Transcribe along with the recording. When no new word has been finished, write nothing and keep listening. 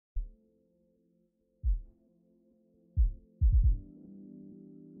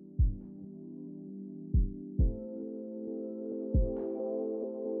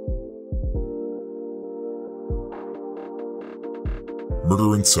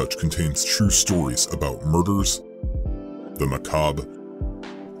Murder and Such contains true stories about murders, the macabre,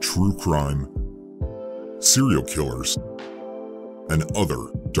 true crime, serial killers, and other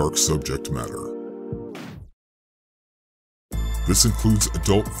dark subject matter. This includes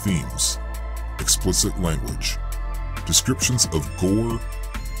adult themes, explicit language, descriptions of gore,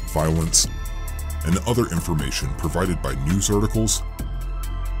 violence, and other information provided by news articles,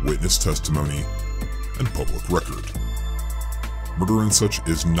 witness testimony, and public record. Murder and Such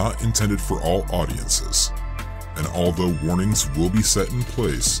is not intended for all audiences, and although warnings will be set in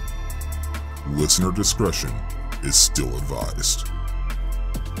place, listener discretion is still advised.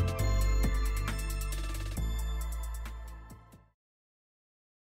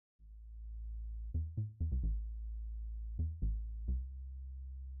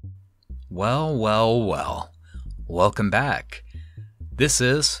 Well. Welcome back. This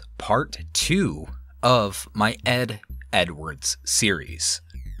is part 2 of my Ed Edwards series.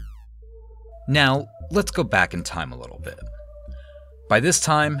 Now, let's go back in time a little bit. By this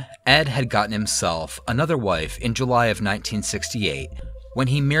time, Ed had gotten himself another wife in July of 1968 when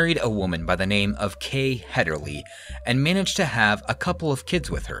he married a woman by the name of Kay Hedderly and managed to have a couple of kids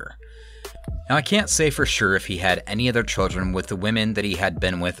with her. Now, I can't say for sure if he had any other children with the women that he had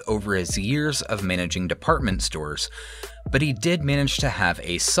been with over his years of managing department stores, but he did manage to have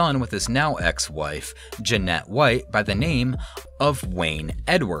a son with his now ex-wife, Jeanette White, by the name of Wayne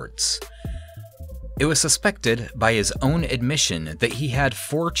Edwards. It was suspected by his own admission that he had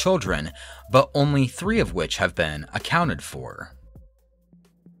 4 children, but only 3 of which have been accounted for.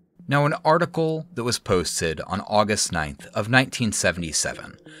 Now, an article that was posted on August 9th of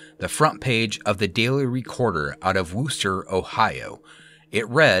 1977, the front page of the Daily Recorder out of Wooster, Ohio, it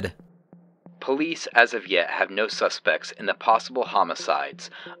read, "Police as of yet have no suspects in the possible homicides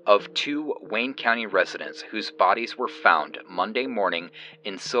of 2 Wayne County residents whose bodies were found Monday morning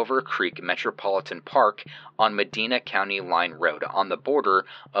in Silver Creek Metropolitan Park on Medina County Line Road on the border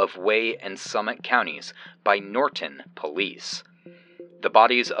of Way and Summit counties by Norton Police. The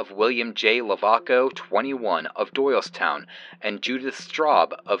bodies of William J. Lavaco, 21, of Doylestown, and Judith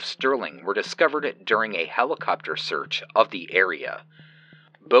Straub of Sterling were discovered during a helicopter search of the area.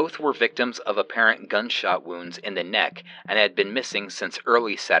 Both were victims of apparent gunshot wounds in the neck and had been missing since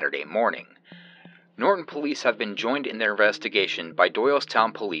early Saturday morning. Norton Police have been joined in their investigation by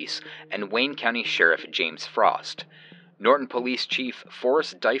Doylestown Police and Wayne County Sheriff James Frost. Norton Police Chief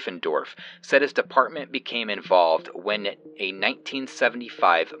Forrest Diefendorf said his department became involved when a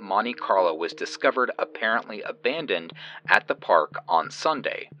 1975 Monte Carlo was discovered apparently abandoned at the park on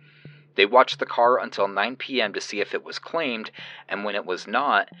Sunday. They watched the car until 9 p.m. to see if it was claimed, and when it was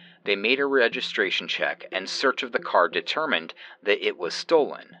not, they made a registration check, and search of the car determined that it was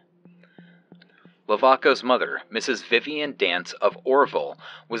stolen. Lavaco's mother, Mrs. Vivian Dance of Orville,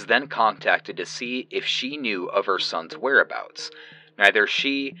 was then contacted to see if she knew of her son's whereabouts. Neither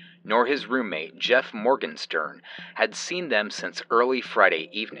she nor his roommate, Jeff Morgenstern, had seen them since early Friday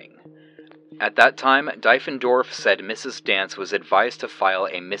evening. At that time, Diefendorf said Mrs. Dance was advised to file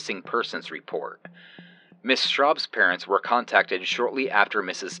a missing persons report. Miss Straub's parents were contacted shortly after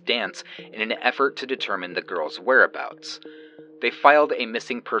Mrs. Dance in an effort to determine the girl's whereabouts. They filed a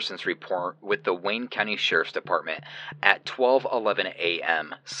missing persons report with the Wayne County Sheriff's Department at 12:11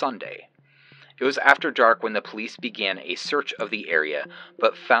 a.m. Sunday. It was after dark when the police began a search of the area,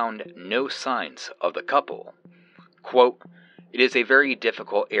 but found no signs of the couple. Quote, "It is a very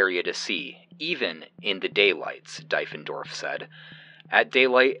difficult area to see, even in the daylights," Diefendorf said. At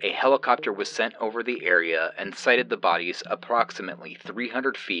daylight, a helicopter was sent over the area and sighted the bodies approximately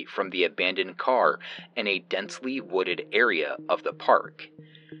 300 feet from the abandoned car in a densely wooded area of the park.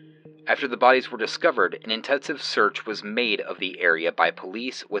 After the bodies were discovered, an intensive search was made of the area by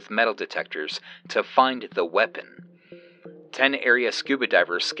police with metal detectors to find the weapon. 10 area scuba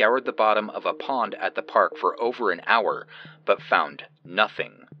divers scoured the bottom of a pond at the park for over an hour, but found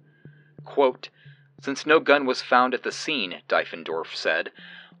nothing. Quote, "Since no gun was found at the scene," Diefendorf said,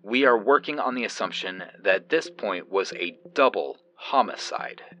 "we are working on the assumption that this point was a double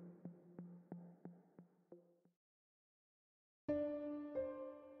homicide."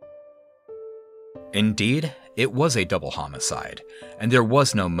 Indeed, it was a double homicide, and there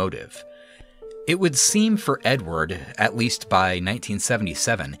was no motive. It would seem for Edward, at least by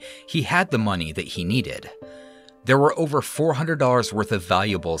 1977, he had the money that he needed. There were over $400 worth of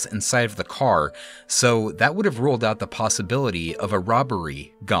valuables inside of the car, so that would have ruled out the possibility of a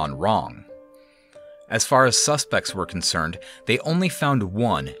robbery gone wrong. As far as suspects were concerned, they only found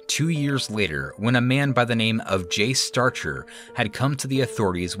one 2 years later when a man by the name of Jay Starcher had come to the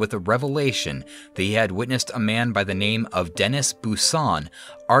authorities with a revelation that he had witnessed a man by the name of Dennis Busan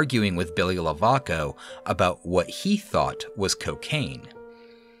arguing with Billy Lavaco about what he thought was cocaine.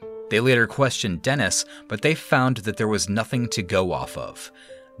 They later questioned Dennis, but they found that there was nothing to go off of.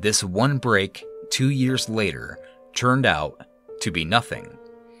 This one break 2 years later turned out to be nothing.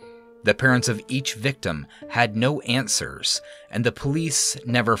 The parents of each victim had no answers, and the police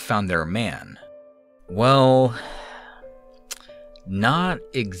never found their man. Well, not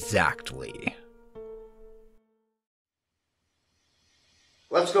exactly.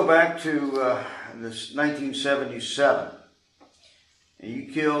 Let's go back to this 1977.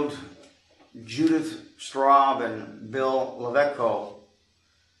 You killed Judith Straub and Bill Lavaco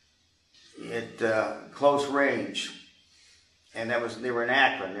at close range. And they were in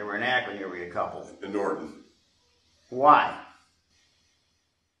Akron. They were in Akron area, a couple. In Norton. Why?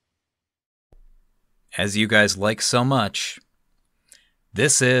 As you guys like so much,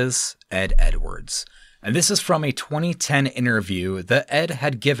 this is Ed Edwards. And this is from a 2010 interview that Ed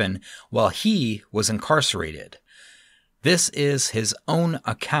had given while he was incarcerated. This is his own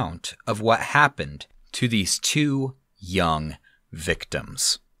account of what happened to these two young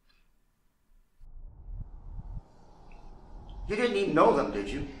victims. You didn't even know them, did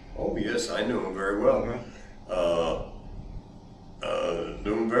you? Oh, yes, I knew him very well.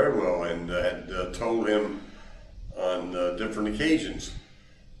 Knew him very well, and had told him on different occasions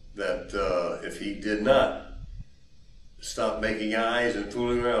that if he did not stop making eyes and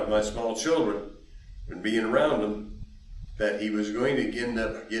fooling around with my small children and being around them, that he was going to end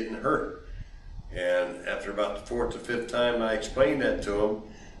up getting hurt. And after about the fourth or fifth time I explained that to him,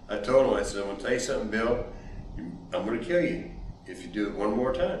 I told him, I said, I'm going to tell you something, Bill, I'm going to kill you if you do it one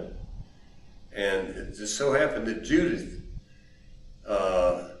more time. And it just so happened that Judith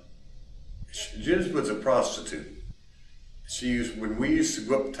was a prostitute. When we used to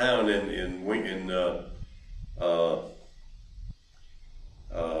go uptown now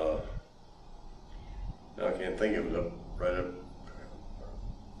I can't think of it, right up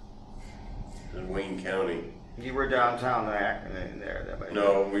in Wayne County. You were downtown there.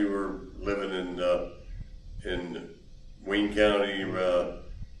 No, we were living in Wayne County,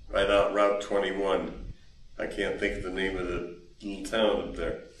 right out Route 21. I can't think of the name of the little town up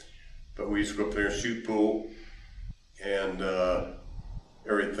there. But we used to go up there and shoot pool and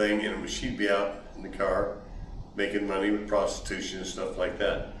everything, and she'd be out in the car making money with prostitution and stuff like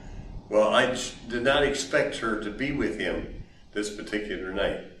that. Well, I did not expect her to be with him this particular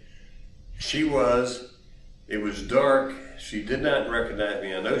night. She was. It was dark. She did not recognize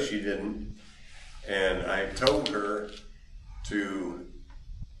me. I know she didn't. And I told her to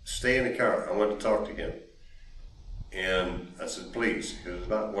stay in the car. I wanted to talk to him. And I said, please, because it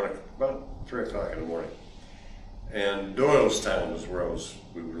was about 3 o'clock in the morning. And Doylestown was where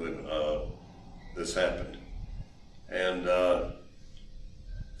we were living. This happened. And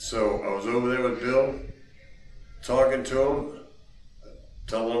so I was over there with Bill, talking to him,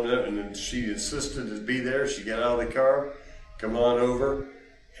 telling him that, and then she insisted to be there. She got out of the car, come on over.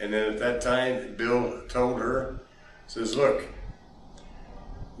 And then at that time, Bill told her, says, look,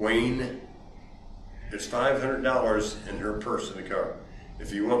 Wayne, there's $500 in her purse in the car.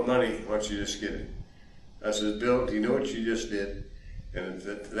 If you want money, why don't you just get it? I said, Bill, do you know what you just did? And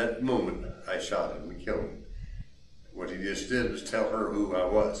at that moment, I shot him. We killed him. What he just did was tell her who I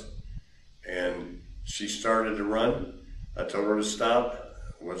was. And she started to run. I told her to stop.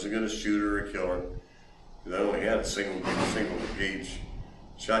 I wasn't going to shoot her or kill her. Because I only had a single gauge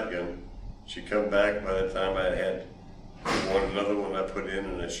shotgun. She come back. By the time I had another one I put in,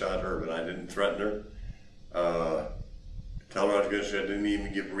 and I shot her, but I didn't threaten her. Tell her I was going to shoot. I didn't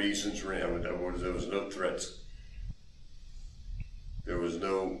even give reasons for him. There was no threats. There was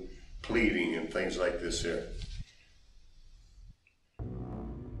no pleading and things like this here.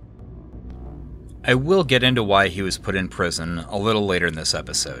 I will get into why he was put in prison a little later in this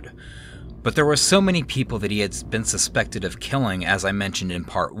episode, but there were so many people that he had been suspected of killing, as I mentioned in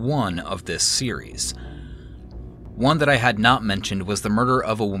part 1 of this series. One that I had not mentioned was the murder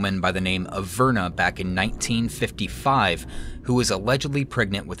of a woman by the name of Verna back in 1955, who was allegedly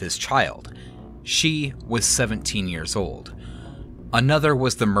pregnant with his child. She was 17 years old. Another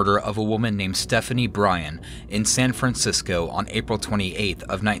was the murder of a woman named Stephanie Bryan in San Francisco on April 28th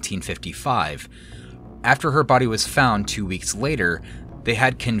of 1955. After her body was found 2 weeks later, they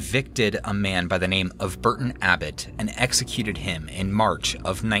had convicted a man by the name of Burton Abbott and executed him in March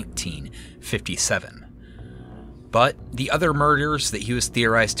of 1957. But the other murders that he was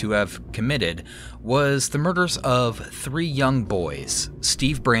theorized to have committed was the murders of 3 young boys,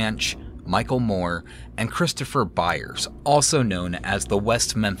 Steve Branch, Michael Moore, and Christopher Byers, also known as the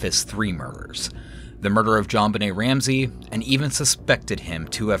West Memphis 3 murders. The murder of JonBenet Ramsey, and even suspected him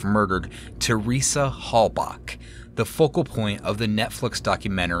to have murdered Teresa Halbach, the focal point of the Netflix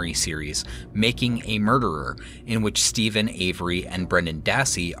documentary series Making a Murderer, in which Stephen Avery and Brendan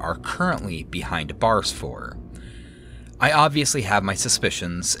Dassey are currently behind bars for. I obviously have my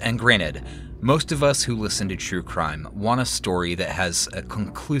suspicions, and granted, most of us who listen to true crime want a story that has a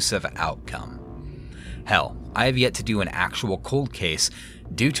conclusive outcome. Hell, I have yet to do an actual cold case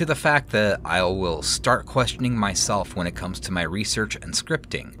due to the fact that I will start questioning myself when it comes to my research and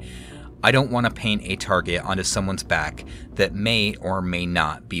scripting. I don't want to paint a target onto someone's back that may or may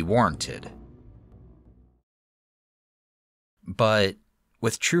not be warranted. But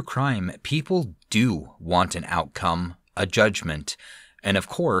with true crime, people do want an outcome, a judgment, and of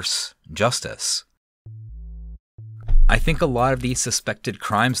course, justice. I think a lot of these suspected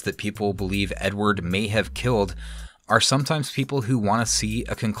crimes that people believe Edward may have killed are sometimes people who want to see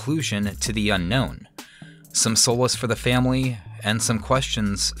a conclusion to the unknown, some solace for the family, and some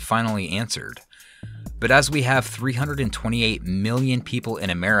questions finally answered. But as we have 328 million people in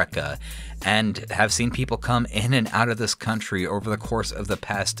America, and have seen people come in and out of this country over the course of the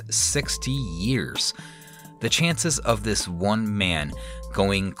past 60 years, the chances of this one man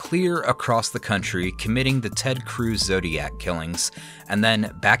going clear across the country, committing the Ted Cruz Zodiac killings, and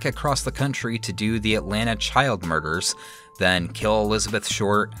then back across the country to do the Atlanta child murders, then kill Elizabeth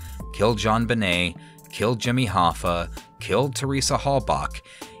Short, kill JonBenet, kill Jimmy Hoffa, killed Teresa Halbach,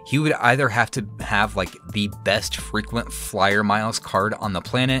 he would either have to have like the best frequent flyer miles card on the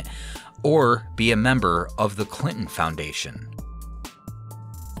planet, or be a member of the Clinton Foundation.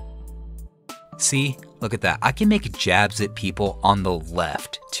 See, look at that. I can make jabs at people on the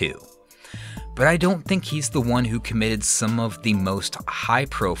left too. But I don't think he's the one who committed some of the most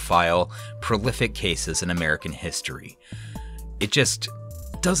high-profile, prolific cases in American history. It just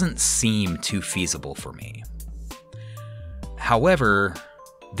doesn't seem too feasible for me. However,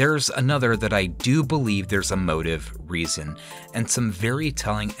 there's another that I do believe there's a motive, reason, and some very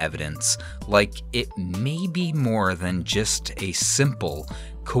telling evidence, like it may be more than just a simple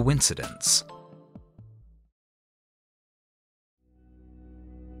coincidence.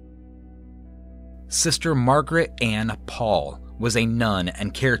 Sister Margaret Ann Paul was a nun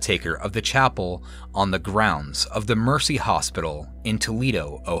and caretaker of the chapel on the grounds of the Mercy Hospital in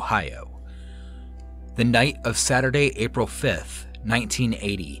Toledo, Ohio. The night of Saturday, April 5th,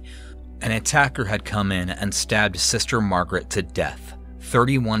 1980, an attacker had come in and stabbed Sister Margaret to death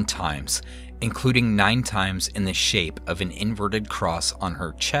 31 times, including 9 times in the shape of an inverted cross on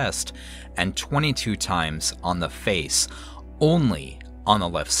her chest and 22 times on the face, only on the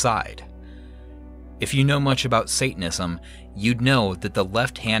left side. If you know much about Satanism, you'd know that the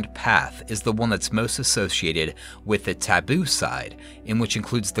left-hand path is the one that's most associated with the taboo side, in which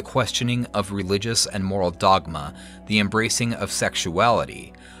includes the questioning of religious and moral dogma, the embracing of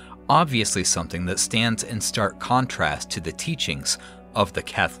sexuality, obviously something that stands in stark contrast to the teachings of the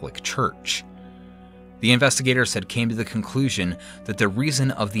Catholic Church. The investigators had came to the conclusion that the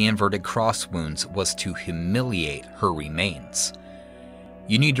reason of the inverted cross wounds was to humiliate her remains.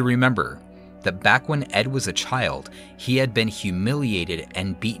 You need to remember that back when Ed was a child, he had been humiliated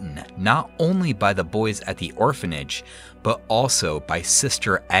and beaten not only by the boys at the orphanage, but also by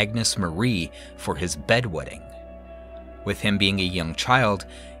Sister Agnes Marie for his bedwetting. With him being a young child,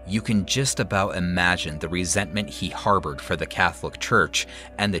 you can just about imagine the resentment he harbored for the Catholic Church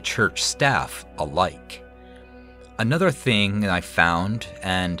and the church staff alike. Another thing I found,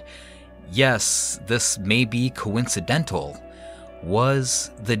 and yes, this may be coincidental,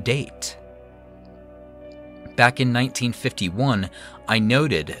 was the date. Back in 1951, I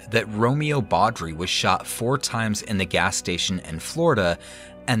noted that Romeo Baudry was shot 4 times in the gas station in Florida,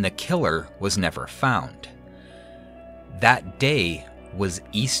 and the killer was never found. That day was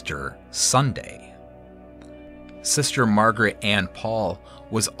Easter Sunday. Sister Margaret Ann Paul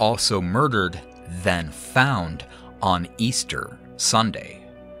was also murdered, then found on Easter Sunday.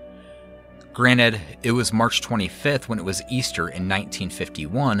 Granted, it was March 25th when it was Easter in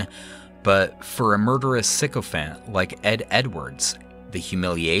 1951, but for a murderous sycophant like Ed Edwards, the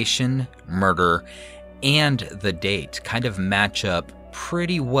humiliation, murder, and the date kind of match up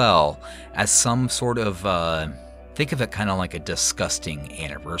pretty well as some sort of, think of it kind of like a disgusting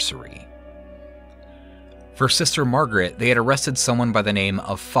anniversary. For Sister Margaret, they had arrested someone by the name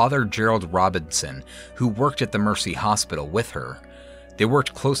of Father Gerald Robinson, who worked at the Mercy Hospital with her. They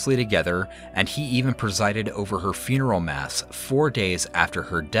worked closely together, and he even presided over her funeral mass 4 days after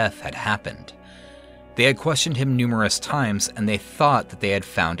her death had happened. They had questioned him numerous times, and they thought that they had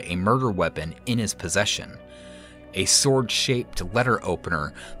found a murder weapon in his possession, a sword-shaped letter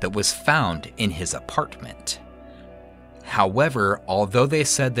opener that was found in his apartment. However, although they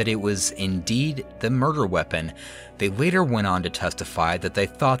said that it was indeed the murder weapon, they later went on to testify that they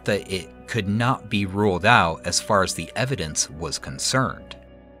thought that it could not be ruled out as far as the evidence was concerned.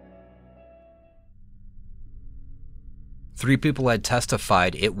 3 people had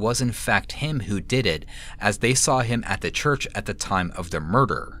testified it was in fact him who did it, as they saw him at the church at the time of the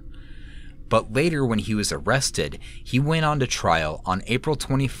murder. But later, when he was arrested, he went on to trial on April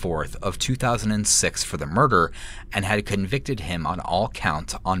 24th of 2006 for the murder and had convicted him on all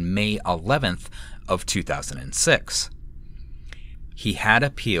counts on May 11th of 2006. He had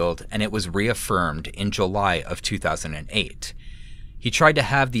appealed, and it was reaffirmed in July of 2008. He tried to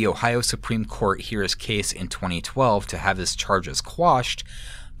have the Ohio Supreme Court hear his case in 2012 to have his charges quashed,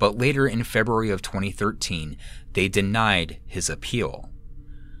 but later in February of 2013, they denied his appeal.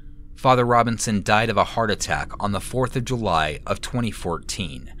 Father Robinson died of a heart attack on the 4th of July of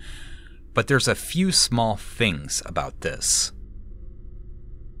 2014. But there's a few small things about this.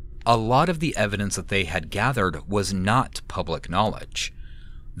 A lot of the evidence that they had gathered was not public knowledge.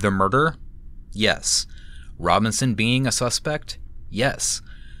 The murder? Yes. Robinson being a suspect? Yes.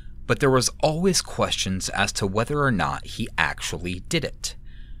 But there was always questions as to whether or not he actually did it.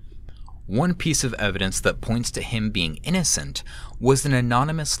 One piece of evidence that points to him being innocent was an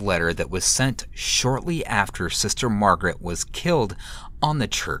anonymous letter that was sent shortly after Sister Margaret was killed on the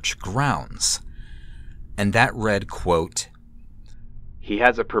church grounds. And that read, quote, "He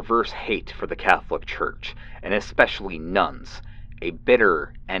has a perverse hate for the Catholic Church, and especially nuns, a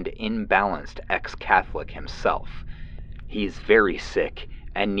bitter and imbalanced ex-Catholic himself. He's very sick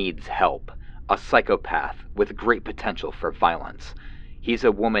and needs help, a psychopath with great potential for violence. He's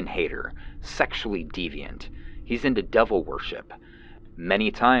a woman hater, sexually deviant. He's into devil worship. Many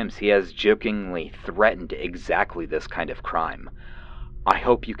times he has jokingly threatened exactly this kind of crime. I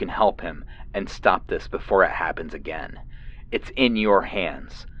hope you can help him and stop this before it happens again. It's in your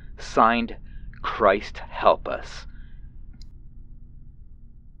hands. Signed, Christ help us."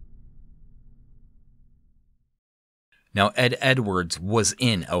 Now, Ed Edwards was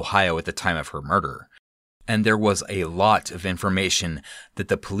in Ohio at the time of her murder, and there was a lot of information that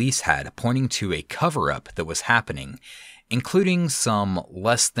the police had pointing to a cover-up that was happening, including some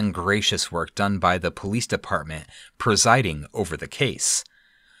less than gracious work done by the police department presiding over the case.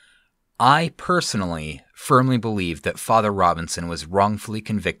 I personally firmly believe that Father Robinson was wrongfully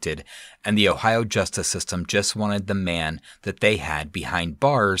convicted, and the Ohio justice system just wanted the man that they had behind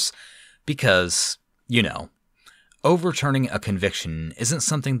bars because, overturning a conviction isn't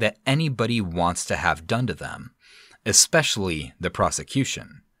something that anybody wants to have done to them, especially the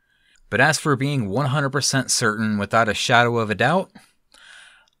prosecution. But as for being 100% certain without a shadow of a doubt,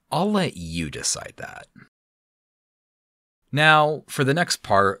 I'll let you decide that. Now, for the next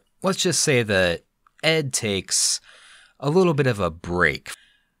part, let's just say that Ed takes a little bit of a break,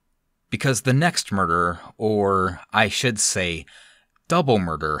 because the next murder, or I should say double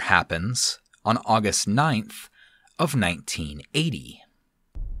murder, happens on August 9th of 1980.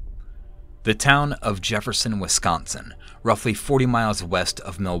 The town of Jefferson, Wisconsin, roughly 40 miles west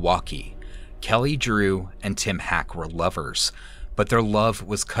of Milwaukee. Kelly Drew and Tim Hack were lovers, but their love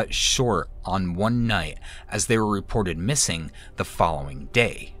was cut short on one night as they were reported missing the following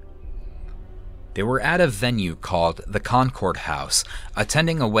day. They were at a venue called the Concord House,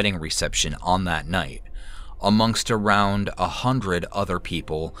 attending a wedding reception on that night, amongst around 100 other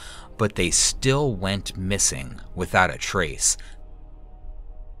people, but they still went missing without a trace.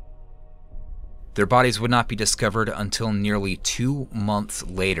 Their bodies would not be discovered until nearly 2 months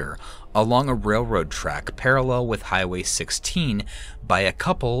later, along a railroad track parallel with Highway 16 by a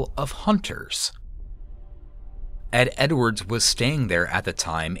couple of hunters. Ed Edwards was staying there at the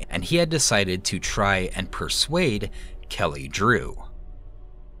time, and he had decided to try and persuade Kelly Drew.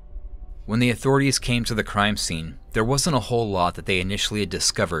 When the authorities came to the crime scene, there wasn't a whole lot that they initially had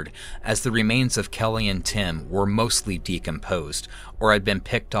discovered, as the remains of Kelly and Tim were mostly decomposed or had been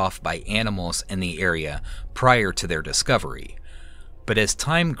picked off by animals in the area prior to their discovery. But as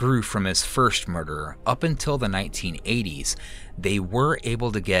time grew from his first murder up until the 1980s, they were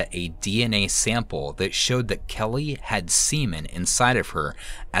able to get a DNA sample that showed that Kelly had semen inside of her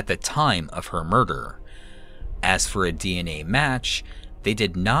at the time of her murder. As for a DNA match, they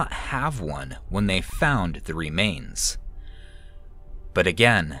did not have one when they found the remains. But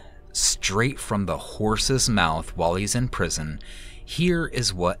again, straight from the horse's mouth while he's in prison, Here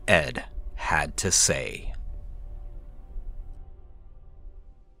is what Ed had to say.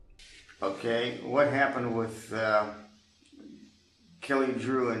 Okay, what happened with Kelly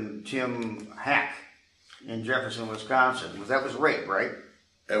Drew and Tim Hack in Jefferson, Wisconsin? That was rape, right?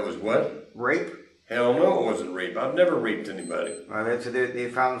 That was what? Rape? Hell no, it wasn't rape. I've never raped anybody. Well, they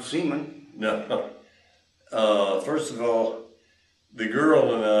found semen. No. First of all, the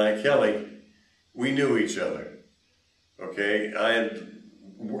girl and I, Kelly, we knew each other. Okay, I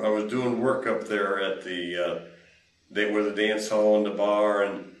was doing work up there at the where the dance hall and the bar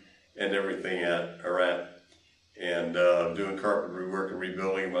and everything are at, and doing carpentry work and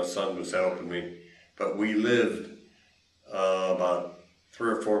rebuilding. My son was helping me, but we lived about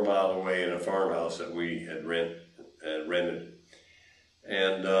 3 or 4 miles away in a farmhouse that we had rented,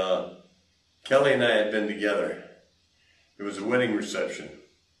 and Kelly and I had been together. It was a wedding reception,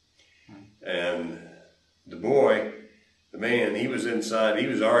 and the boy, the man, he was inside. He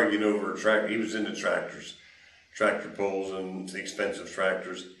was arguing over a tractor. He was into tractors, tractor pulls and expensive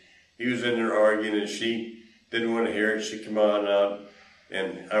tractors. He was in there arguing, and she didn't want to hear it. She came on out,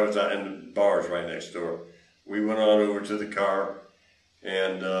 and I was out in the bars right next door. We went on over to the car,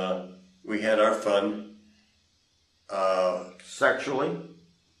 and we had our fun. Sexually?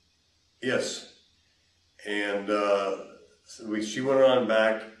 Yes. And she went on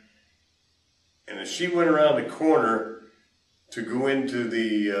back, and as she went around the corner to go into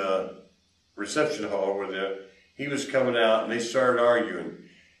the reception hall where he was coming out, and they started arguing.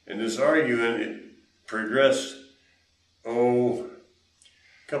 And this arguing, it progressed, a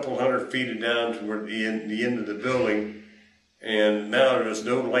couple 100 feet down toward the end of the building, and now there was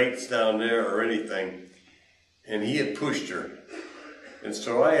no lights down there or anything. And he had pushed her. And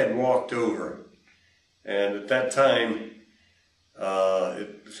so I had walked over. And at that time,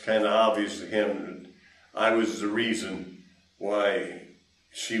 it was kind of obvious to him that I was the reason why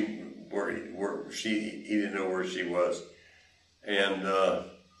he didn't know where she was. And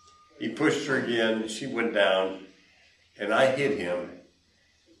he pushed her again, she went down, and I hit him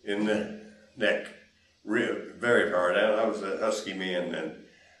in the neck very hard. I was a husky man then,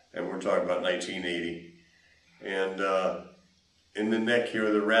 and we're talking about 1980. And in the neck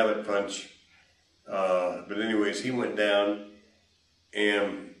here, the rabbit punch. But anyways, he went down,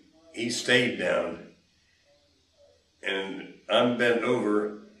 and he stayed down. And I'm bent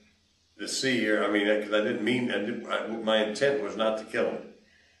over to see her. I mean, because I didn't mean, my intent was not to kill him.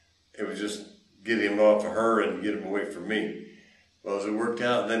 It was just get him off of her and get him away from me. Well, as it worked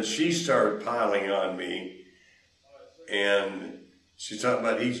out, then she started piling on me, and she's talking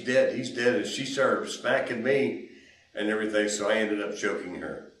about he's dead, and she started smacking me and everything, so I ended up choking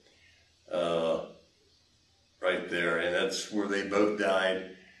her right there, and that's where they both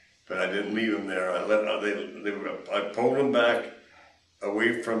died, but I didn't leave them there. I pulled them back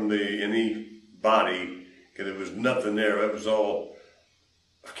away from any body, because there was nothing there. It was all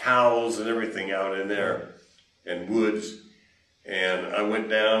cows and everything out in there, and woods. And I went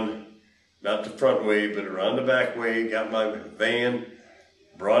down, not the front way, but around the back way, got my van,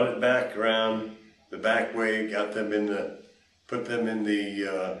 brought it back around the back way, got them put them in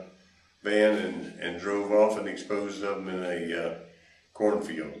the van and drove off and exposed them in a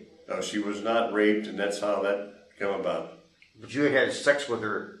cornfield. Now, she was not raped, and that's how that came about. But you had sex with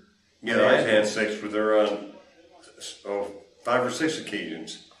her? Yeah, I had sex with her on 5 or 6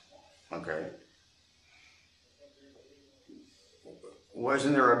 occasions. Okay.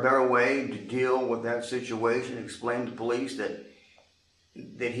 Wasn't there a better way to deal with that situation? Explain to police that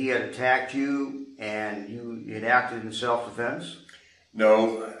he had attacked you and you had acted in self-defense?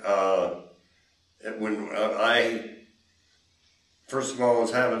 No. When first of all, I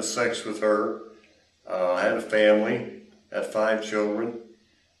was having sex with her. I had a family, had 5 children,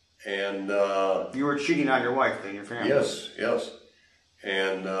 and you were cheating on your wife and your family. Yes.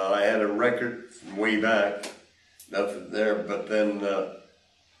 And I had a record from way back, nothing there. But then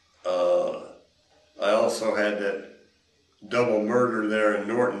I also had that double murder there in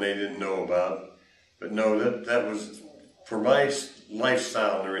Norton they didn't know about. But no, that was for my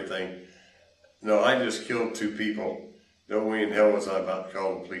lifestyle and everything. No, I just killed 2 people. No way in hell was I about to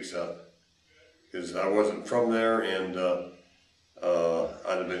call the police out, because I wasn't from there, and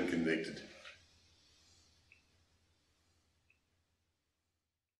I'd have been convicted.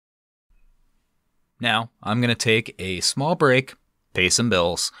 Now, I'm going to take a small break, pay some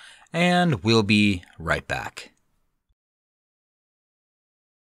bills, and we'll be right back.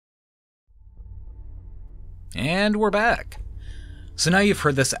 And we're back. So now you've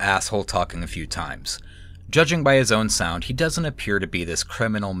heard this asshole talking a few times. Judging by his own sound, he doesn't appear to be this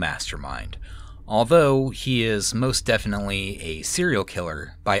criminal mastermind. although he is most definitely a serial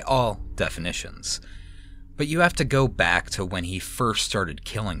killer by all definitions. But you have to go back to when he first started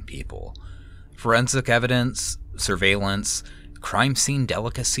killing people. Forensic evidence, surveillance, crime scene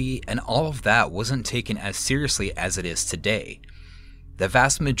delicacy, and all of that wasn't taken as seriously as it is today. The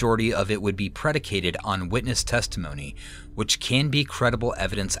vast majority of it would be predicated on witness testimony, which can be credible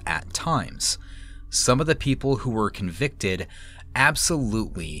evidence at times. Some of the people who were convicted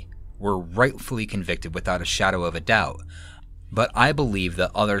absolutely were rightfully convicted without a shadow of a doubt, but I believe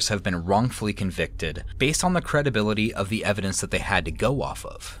that others have been wrongfully convicted based on the credibility of the evidence that they had to go off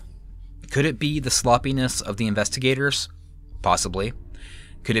of. Could it be the sloppiness of the investigators? Possibly.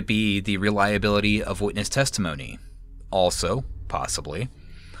 Could it be the reliability of witness testimony? Also, possibly.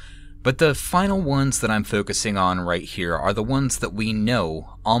 But the final ones that I'm focusing on right here are the ones that we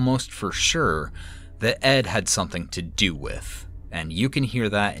know almost for sure that Ed had something to do with, and you can hear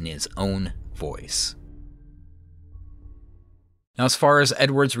that in his own voice. Now, as far as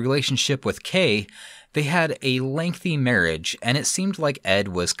Edward's relationship with Kay, they had a lengthy marriage, and it seemed like Ed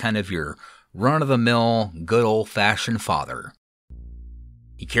was kind of your run-of-the-mill, good old-fashioned father.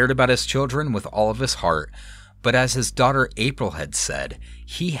 He cared about his children with all of his heart, but as his daughter April had said,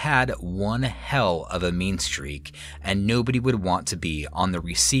 he had one hell of a mean streak, and nobody would want to be on the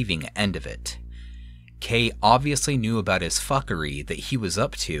receiving end of it. Kay obviously knew about his fuckery that he was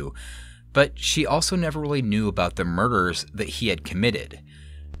up to, but she also never really knew about the murders that he had committed.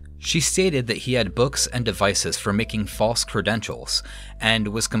 She stated that he had books and devices for making false credentials, and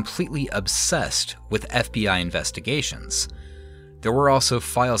was completely obsessed with FBI investigations. There were also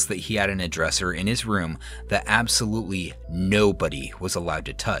files that he had in a dresser in his room that absolutely nobody was allowed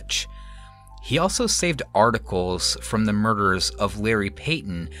to touch. He also saved articles from the murders of Larry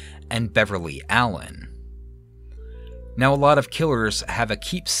Payton and Beverly Allen. Now, a lot of killers have a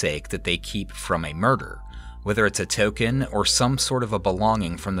keepsake that they keep from a murder, whether it's a token or some sort of a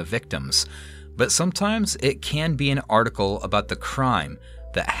belonging from the victims, but sometimes it can be an article about the crime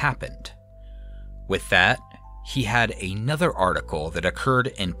that happened. With that, he had another article that occurred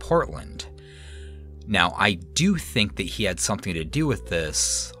in Portland. Now, I do think that he had something to do with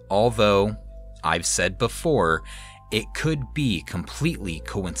this, although, I've said before, it could be completely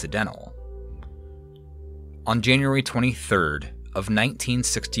coincidental. On January 23rd of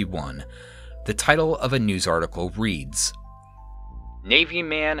 1961, the title of a news article reads, "Navy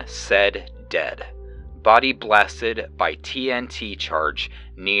man said dead. Body blasted by TNT charge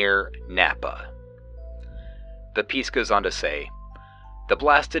near Napa." The piece goes on to say, "The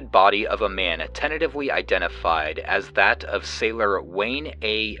blasted body of a man tentatively identified as that of Sailor Wayne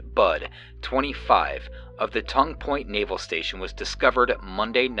A. Budd, 25, of the Tongue Point Naval Station was discovered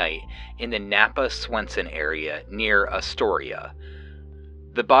Monday night in the Napa-Swenson area near Astoria.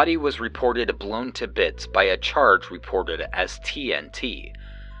 The body was reported blown to bits by a charge reported as TNT.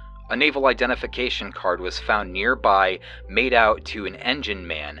 A naval identification card was found nearby made out to an engine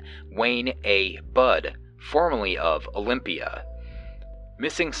man, Wayne A. Budd, formerly of Olympia.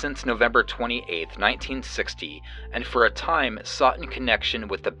 Missing since November 28, 1960, and for a time sought in connection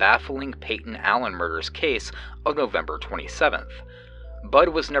with the baffling Peyton Allen murders case of November 27th. Budd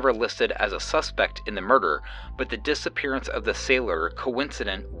was never listed as a suspect in the murder, but the disappearance of the sailor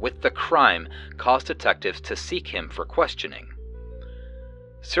coincident with the crime caused detectives to seek him for questioning.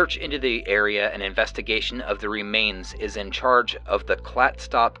 Search into the area and investigation of the remains is in charge of the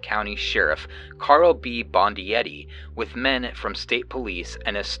Clatsop County Sheriff Carl B. Bondietti, with men from State Police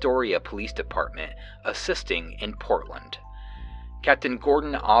and Astoria Police Department assisting in Portland. Captain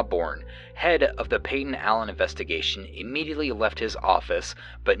Gordon Auburn, head of the Peyton Allen investigation, immediately left his office,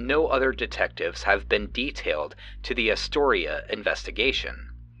 but no other detectives have been detailed to the Astoria investigation.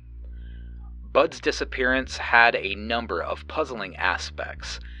 Budd's disappearance had a number of puzzling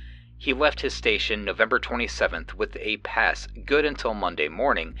aspects. He left his station November 27th with a pass good until Monday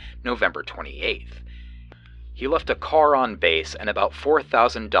morning, November 28th. He left a car on base and about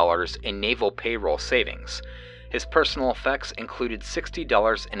 $4,000 in naval payroll savings. His personal effects included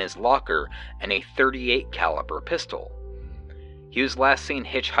 $60 in his locker and a .38 caliber pistol. He was last seen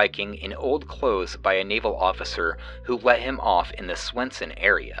hitchhiking in old clothes by a naval officer who let him off in the Swenson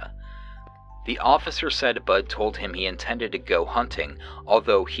area. The officer said Budd told him he intended to go hunting,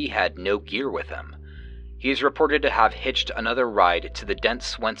 although he had no gear with him. He is reported to have hitched another ride to the dense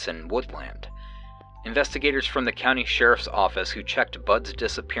Swenson woodland. Investigators from the county sheriff's office who checked Budd's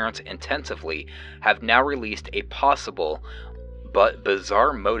disappearance intensively have now released a possible but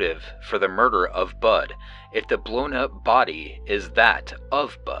bizarre motive for the murder of Budd if the blown-up body is that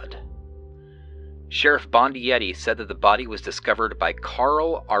of Budd. Sheriff Bondietti said that the body was discovered by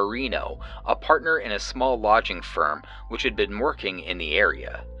Carl Arino, a partner in a small lodging firm which had been working in the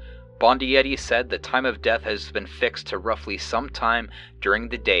area. Bondietti said the time of death has been fixed to roughly sometime during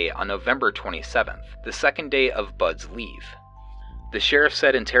the day on November 27th, the second day of Bud's leave. The sheriff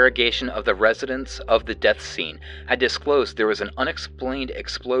said interrogation of the residents of the death scene had disclosed there was an unexplained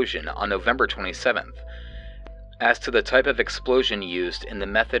explosion on November 27th. As to the type of explosion used in the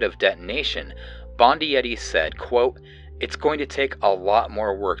method of detonation, Bondietti said, quote, "It's going to take a lot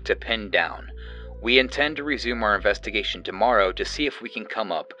more work to pin down. We intend to resume our investigation tomorrow to see if we can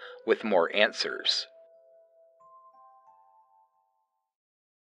come up with more answers."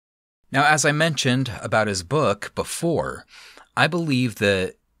 Now, as I mentioned about his book before, I believe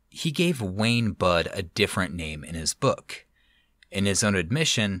that he gave Wayne Budd a different name in his book. In his own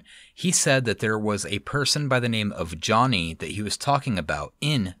admission, he said that there was a person by the name of Johnny that he was talking about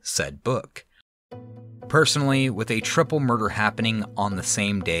in said book. Personally, with a triple murder happening on the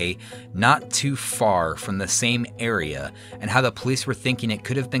same day, not too far from the same area, and how the police were thinking it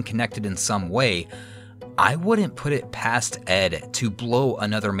could have been connected in some way, I wouldn't put it past Ed to blow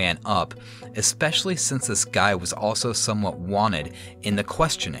another man up, especially since this guy was also somewhat wanted in the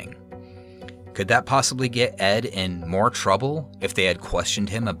questioning. Could that possibly get Ed in more trouble if they had questioned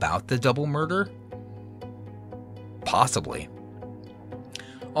him about the double murder? Possibly.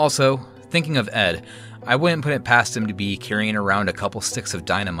 Also, thinking of Ed, I wouldn't put it past him to be carrying around a couple sticks of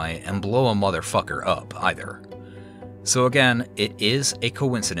dynamite and blow a motherfucker up either. So again, it is a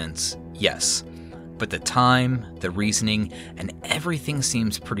coincidence, yes, but the time, the reasoning, and everything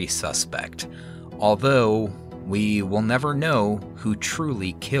seems pretty suspect, although we will never know who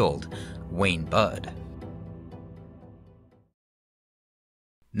truly killed Wayne Budd.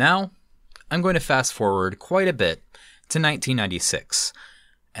 Now, I'm going to fast forward quite a bit to 1996,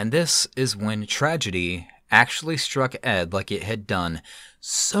 and this is when tragedy actually struck Ed like it had done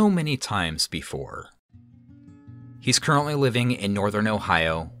so many times before. He's currently living in northern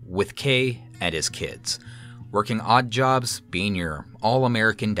Ohio with Kay and his kids, working odd jobs, being your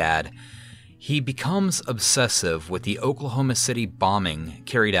all-American dad. He becomes obsessive with the Oklahoma City bombing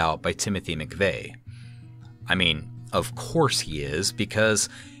carried out by Timothy McVeigh. I mean, of course he is, because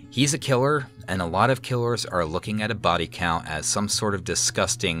he's a killer, and a lot of killers are looking at a body count as some sort of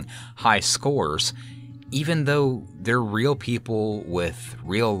disgusting high scores, even though they're real people with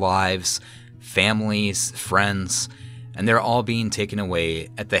real lives, families, friends, and they're all being taken away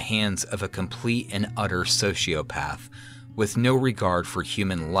at the hands of a complete and utter sociopath with no regard for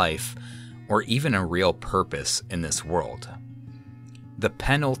human life or even a real purpose in this world. The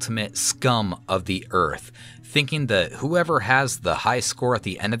penultimate scum of the earth, thinking that whoever has the high score at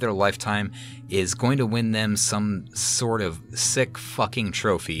the end of their lifetime is going to win them some sort of sick fucking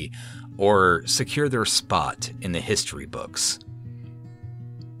trophy or secure their spot in the history books.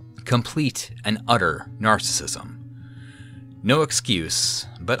 Complete and utter narcissism. No excuse,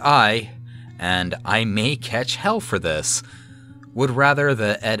 but and I may catch hell for this, would rather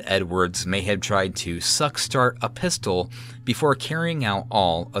that Ed Edwards may have tried to suck-start a pistol before carrying out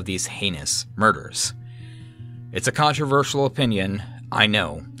all of these heinous murders. It's a controversial opinion, I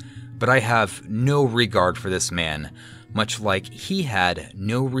know, but I have no regard for this man, much like he had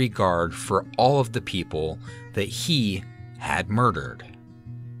no regard for all of the people that he had murdered.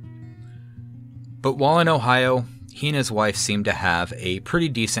 But while in Ohio, he and his wife seemed to have a pretty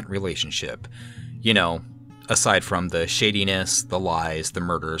decent relationship. You know, aside from the shadiness, the lies, the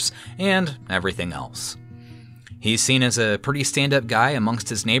murders, and everything else. He's seen as a pretty stand-up guy amongst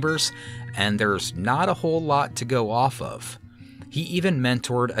his neighbors, and there's not a whole lot to go off of. He even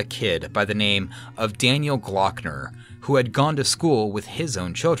mentored a kid by the name of Daniel Glockner, who had gone to school with his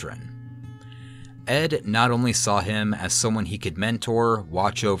own children. Ed not only saw him as someone he could mentor,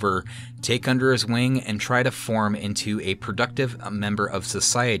 watch over, take under his wing, and try to form into a productive member of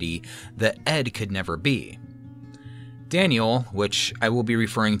society that Ed could never be. Daniel, which I will be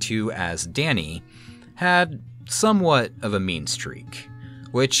referring to as Danny, had somewhat of a mean streak,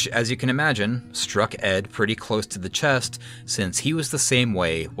 which, as you can imagine, struck Ed pretty close to the chest since he was the same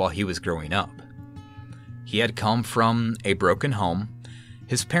way while he was growing up. He had come from a broken home,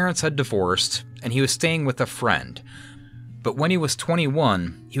 his parents had divorced, and he was staying with a friend. But when he was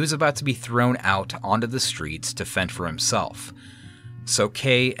 21, he was about to be thrown out onto the streets to fend for himself. So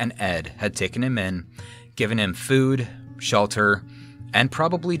Kay and Ed had taken him in, given him food, shelter, and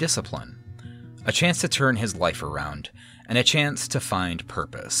probably discipline. A chance to turn his life around, and a chance to find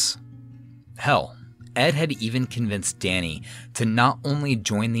purpose. Hell, Ed had even convinced Danny to not only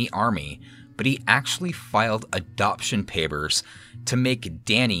join the army, but he actually filed adoption papers to make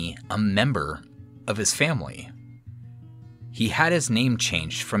Danny a member of his family. He had his name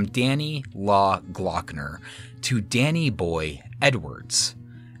changed from Danny Law Glockner to Danny Boy Edwards,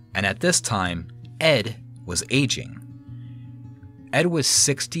 and at this time, Ed was aging. Ed was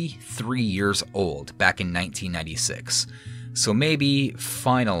 63 years old back in 1996, so maybe,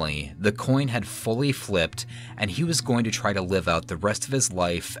 finally, the coin had fully flipped and he was going to try to live out the rest of his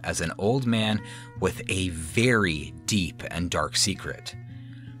life as an old man with a very deep and dark secret.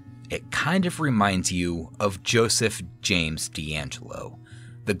 It kind of reminds you of Joseph James D'Angelo,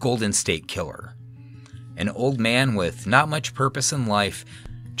 the Golden State Killer. An old man with not much purpose in life,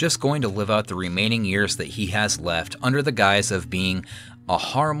 just going to live out the remaining years that he has left under the guise of being a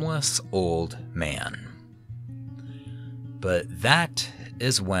harmless old man. But that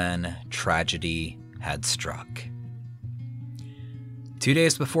is when tragedy had struck. 2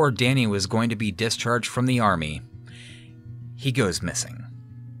 days before Danny was going to be discharged from the army, he goes missing.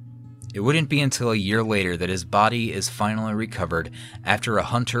 It wouldn't be until a year later that his body is finally recovered after a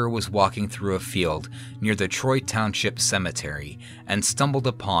hunter was walking through a field near the Troy Township Cemetery and stumbled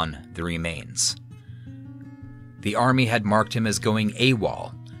upon the remains. The army had marked him as going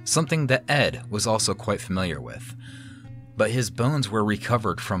AWOL, something that Ed was also quite familiar with, but his bones were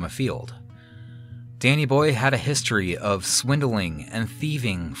recovered from a field. Danny Boy had a history of swindling and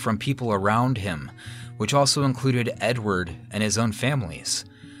thieving from people around him, which also included Edward and his own families.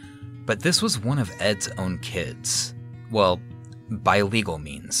 But this was one of Ed's own kids. Well, by legal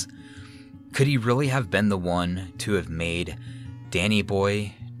means. Could he really have been the one to have made Danny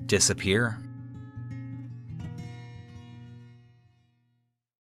Boy disappear?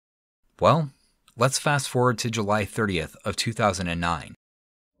 Well, let's fast forward to July 30th of 2009.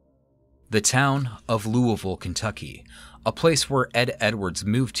 The town of Louisville, Kentucky, a place where Ed Edwards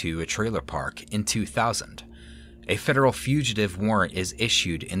moved to a trailer park in 2000. A federal fugitive warrant is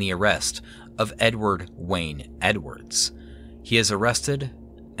issued in the arrest of Edward Wayne Edwards. He is arrested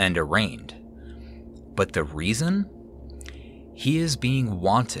and arraigned. But the reason? He is being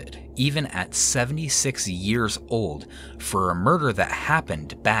wanted, even at 76 years old, for a murder that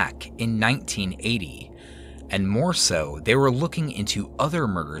happened back in 1980. And more so, they were looking into other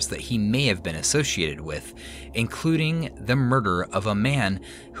murders that he may have been associated with, including the murder of a man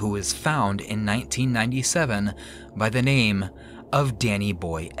who was found in 1997 by the name of Danny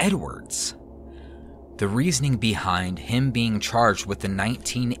Boy Edwards. The reasoning behind him being charged with the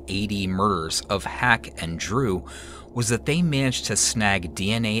 1980 murders of Hack and Drew was that they managed to snag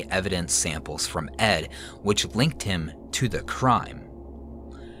DNA evidence samples from Ed, which linked him to the crime.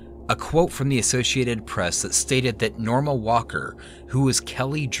 A quote from the Associated Press that stated that Norma Walker, who was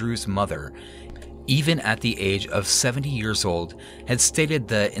Kelly Drew's mother, even at the age of 70 years old, had stated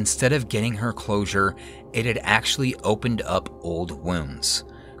that instead of getting her closure, it had actually opened up old wounds.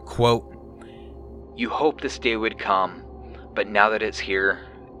 Quote, "You hope this day would come, but now that it's here,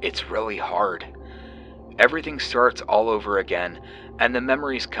 it's really hard. Everything starts all over again, and the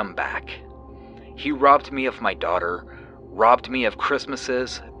memories come back. He robbed me of my daughter, robbed me of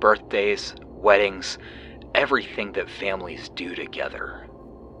Christmases, birthdays, weddings, everything that families do together."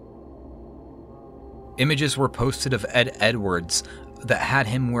 Images were posted of Ed Edwards that had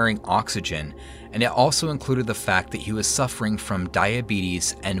him wearing oxygen, and it also included the fact that he was suffering from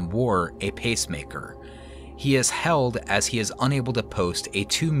diabetes and wore a pacemaker. He is held as he is unable to post a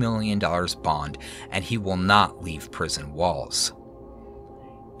 $2 million bond, and he will not leave prison walls.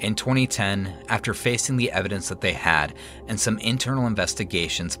 In 2010, after facing the evidence that they had and some internal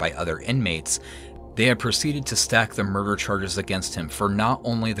investigations by other inmates, they had proceeded to stack the murder charges against him for not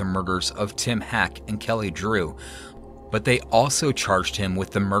only the murders of Tim Hack and Kelly Drew, but they also charged him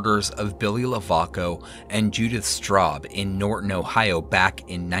with the murders of Billy Lavaco and Judith Straub in Norton, Ohio back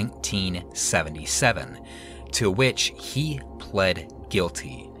in 1977, to which he pled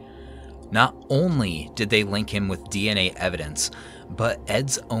guilty. Not only did they link him with DNA evidence, but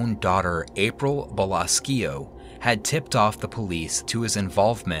Ed's own daughter, April Balaschio, had tipped off the police to his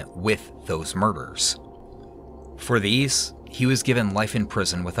involvement with those murders. For these, he was given life in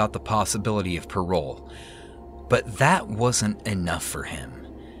prison without the possibility of parole. But that wasn't enough for him.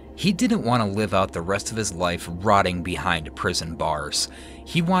 He didn't want to live out the rest of his life rotting behind prison bars.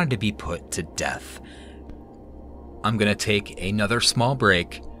 He wanted to be put to death. I'm going to take another small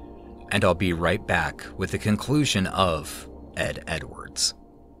break, and I'll be right back with the conclusion of Ed Edwards.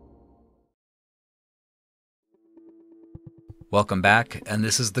 Welcome back, and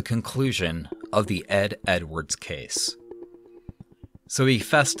this is the conclusion of the Ed Edwards case. So he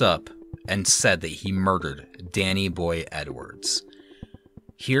fessed up and said that he murdered Danny Boy Edwards.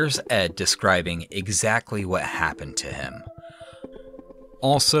 Here's Ed describing exactly what happened to him.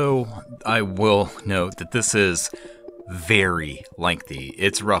 Also, I will note that this is very lengthy.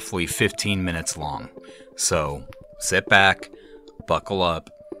 It's roughly 15 minutes long. So sit back, buckle up,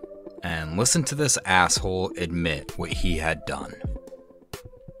 and listen to this asshole admit what he had done.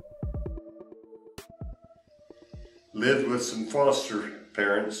 Lived with some foster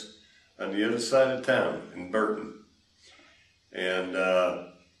parents on the other side of town in Burton. And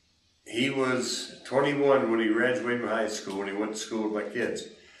he was 21 when he graduated from high school, and he went to school with my kids.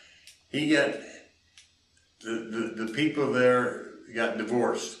 He got, the people there got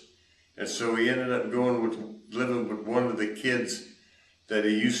divorced. And so he ended up living with one of the kids that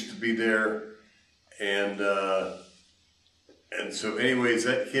he used to be there. And so anyways,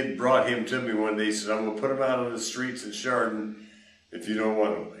 that kid brought him to me one day. He said, I'm going to put him out on the streets in Chardon if you don't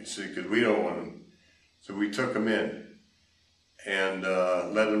want him. He said, because we don't want him. So we took him in and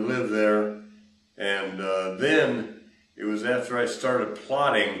let him live there. And then it was after I started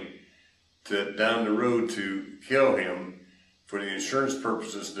plotting down the road to kill him for the insurance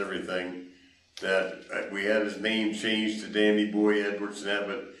purposes and everything that we had his name changed to Danny Boy Edwards and that,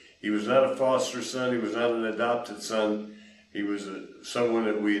 but he was not a foster son, he was not an adopted son, he was someone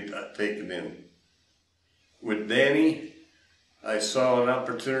that we had taken in. With Danny, I saw an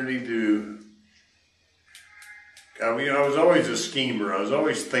opportunity I was always a schemer. I was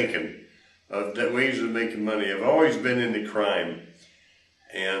always thinking of ways of making money. I've always been into crime.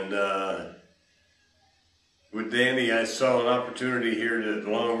 And with Danny, I saw an opportunity here at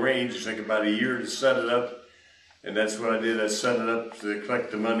long range. It took about a year to set it up. And that's what I did. I set it up to collect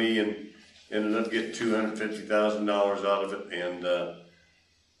the money and ended up getting $250,000 out of it. And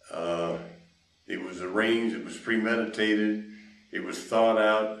it was arranged. It was premeditated. It was thought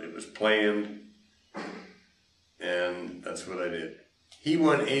out. It was planned. And that's what I did. He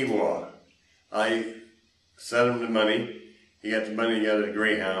went AWOL. I sent him the money. He got the money, he got a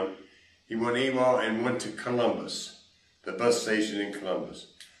Greyhound. He went AWOL and went to Columbus, the bus station in Columbus.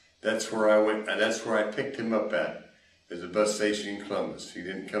 That's where I went, and that's where I picked him up at, is the bus station in Columbus. He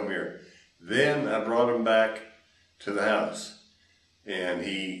didn't come here. Then I brought him back to the house. And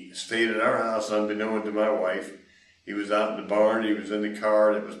he stayed at our house unbeknown to my wife. He was out in the barn, he was in the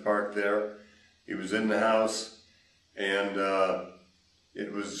car that was parked there. He was in the house. And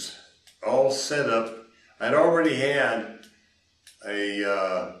it was all set up. I'd already had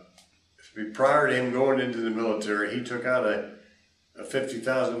prior to him going into the military, he took out a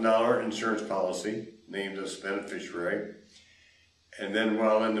 $50,000 insurance policy, named us beneficiary. And then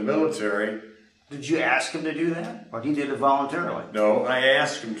while in the military... Did you ask him to do that? Or he did it voluntarily? No, I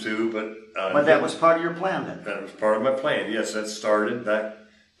asked him to, but... but that was part of your plan then? That was part of my plan, yes. That started back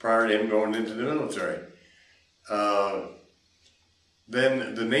prior to him going into the military.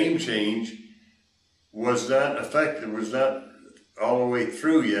 Then the name change was not effective, was not all the way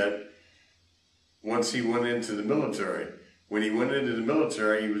through yet once he went into the military. When he went into the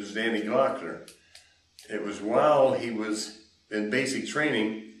military, he was Danny Glockner. It was while he was in basic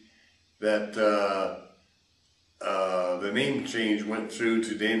training that the name change went through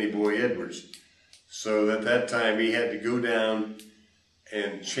to Danny Boy Edwards. So at that time, he had to go down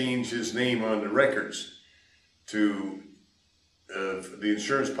and change his name on the records to the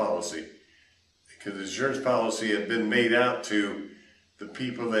insurance policy, because the insurance policy had been made out to the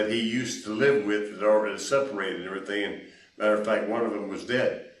people that he used to live with that already separated and everything. And matter of fact, one of them was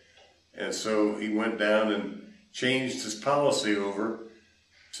dead. And so he went down and changed his policy over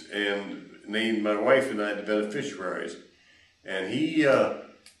and named my wife and I the beneficiaries. And he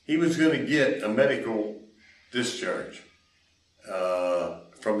was going to get a medical discharge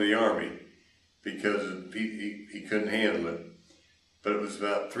from the Army because he couldn't handle it. But it was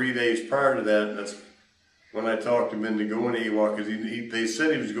about 3 days prior to that, and that's when I talked him into going AWOL, because they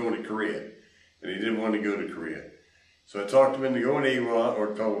said he was going to Korea, and he didn't want to go to Korea. So I talked him into going AWOL,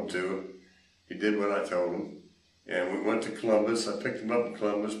 or told him to. He did what I told him. And we went to Columbus. I picked him up in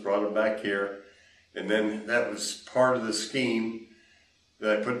Columbus, brought him back here. And then that was part of the scheme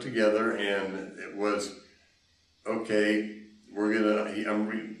that I put together, and it was, okay,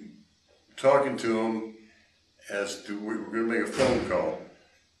 I'm talking to him as to, we're going to make a phone call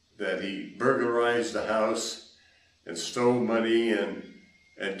that he burglarized the house and stole money and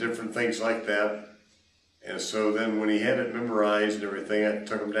different things like that. And so then when he had it memorized and everything, I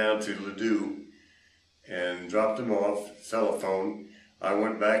took him down to Ladue and dropped him off, telephone. I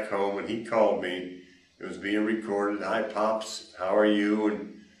went back home and he called me. It was being recorded. Hi, Pops, how are you?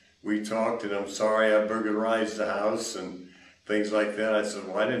 And we talked, and I'm sorry I burglarized the house and things like that. I said,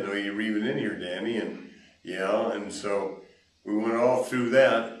 well, I didn't know you were even in here, Danny. And yeah, and so we went all through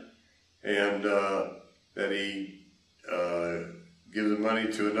that, and that he give the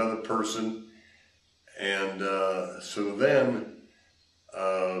money to another person. And so then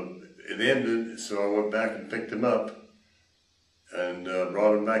it ended, so I went back and picked him up and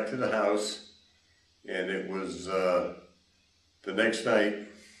brought him back to the house. And it was the next night,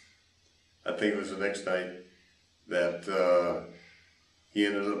 I think it was the next night, that he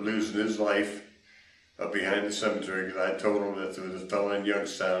ended up losing his life up behind the cemetery, because I told him that there was a fellow in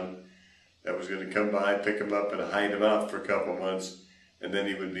Youngstown that was going to come by, pick him up, and hide him out for a couple months, and then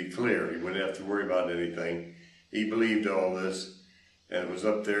he would be clear. He wouldn't have to worry about anything. He believed all this, and it was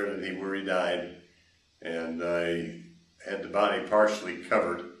up there where he died, and I had the body partially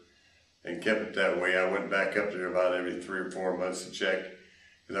covered and kept it that way. I went back up there about every 3 or 4 months to check,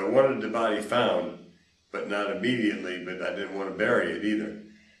 because I wanted the body found, but not immediately, but I didn't want to bury it either.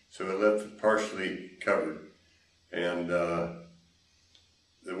 So I left it partially covered. And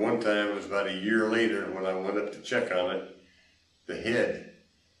the one time, it was about a year later, when I went up to check on it, the head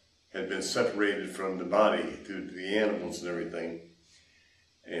had been separated from the body due to the animals and everything.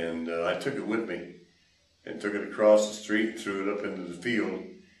 And I took it with me and took it across the street, threw it up into the field,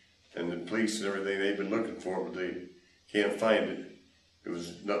 and the police and everything, they've been looking for it, but they can't find it. It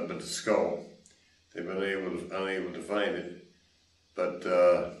was nothing but the skull. They've been unable to find it. But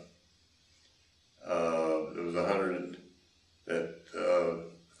there was 100 that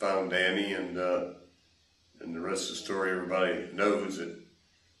found Danny, and the rest of the story, everybody knows it,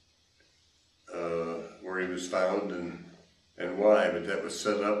 where he was found and why, but that was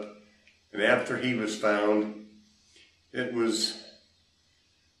set up. And after he was found, it was,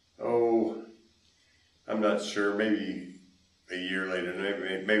 I'm not sure, maybe a year later,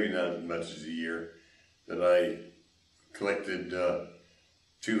 maybe not as much as a year, that I collected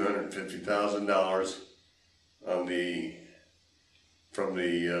 $250,000 from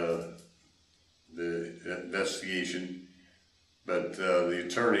the investigation, but the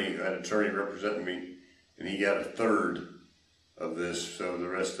attorney, I had an attorney representing me, and he got a third of this, so the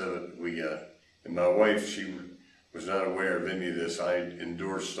rest of it we got. And my wife, she was not aware of any of this. I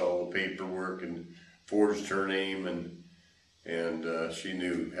endorsed all the paperwork and forged her name, and she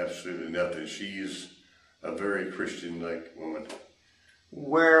knew absolutely nothing. She's a very Christian-like woman.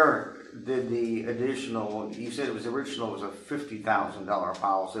 Where did the additional, you said it was original, was a $50,000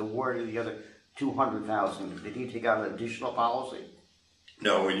 policy. Where did the other $200,000, did he take out an additional policy?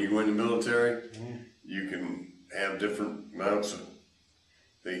 No, when you go in the military, you can have different amounts of,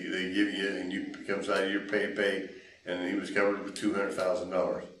 they give you, and it comes out of your pay, and he was covered with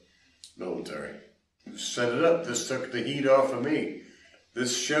 $200,000 military. Set it up, this took the heat off of me.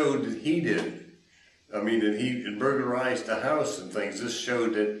 This showed that he did it. I mean, that he had burglarized the house and things. This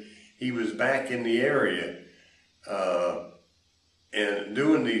showed that he was back in the area and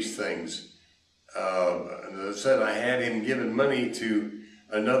doing these things. As I said, I had him giving money to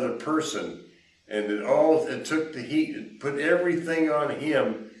another person, and it took the heat, it put everything on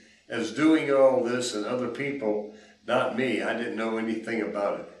him as doing all this, and other people, not me. I didn't know anything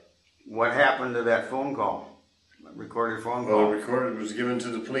about it. What happened to that phone call? Recorded phone call? Well, the recorded was given to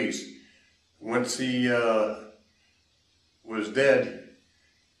the police. Once he was dead,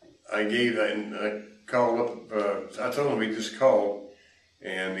 I called up, I told him he just called,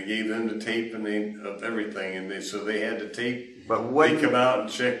 and he gave them the tape and of everything, and so they had the tape. But when they come out and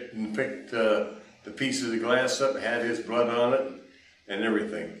checked and picked the piece of the glass up, had his blood on it, and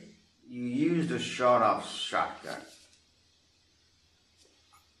everything. You used a shot-off shotgun.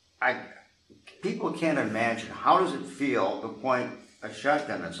 People can't imagine, how does it feel to point a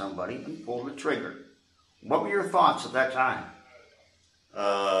shotgun at somebody and pull the trigger? What were your thoughts at that time?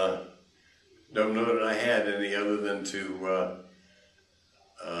 Don't know that I had any other than to,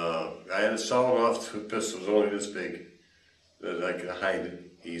 I had a sawed-off pistol, it was only this big, that I could hide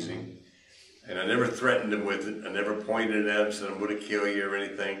it easy. And I never threatened him with it. I never pointed at him, said I'm going to kill you or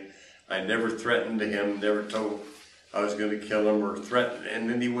anything. I never threatened him, never told I was going to kill him or threaten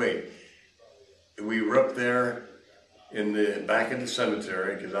in any way. We were up there in the back of the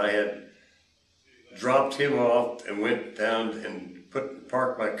cemetery because I had dropped him off and went down and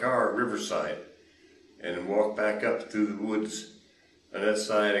parked my car at Riverside and then walked back up through the woods on that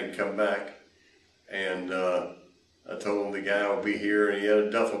side and come back. And I told him the guy will be here, and he had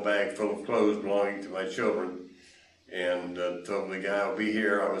a duffel bag full of clothes belonging to my children. And told him the guy will be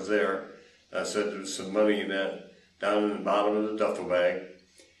here. I was there. I said there was some money in that down in the bottom of the duffel bag.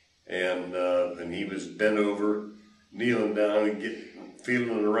 And he was bent over, kneeling down and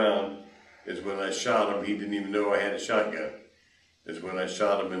feeling around. Is when I shot him. He didn't even know I had a shotgun. Is when I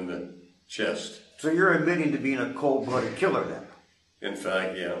shot him in the chest. So you're admitting to being a cold-blooded killer then? In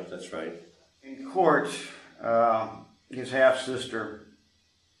fact, yeah, that's right. In court, his half-sister,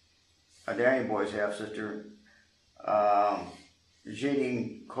 Danny Boy's half-sister,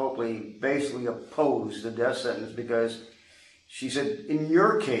 Jeanine Copley, basically opposed the death sentence because she said, in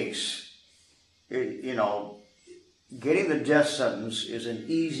your case, you know, getting the death sentence is an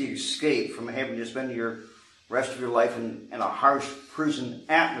easy escape from having to spend your rest of your life in a harsh prison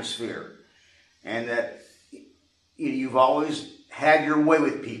atmosphere, and that you've always had your way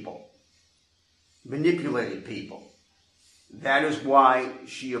with people, manipulated people. That is why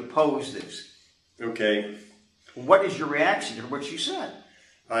she opposed this. Okay. What is your reaction to what she said?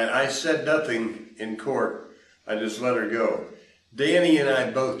 I said nothing in court. I just let her go. Danny and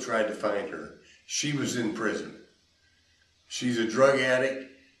I both tried to find her. She was in prison. She's a drug addict.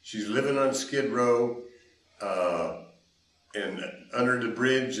 She's living on Skid Row and under the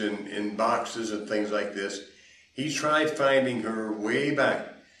bridge and in boxes and things like this. He tried finding her way back.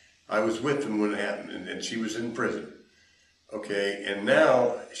 I was with him when it happened, and she was in prison. Okay, and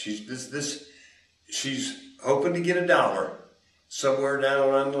now she's hoping to get $1 somewhere down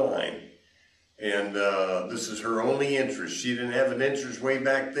on the line, and this is her only interest. She didn't have an interest way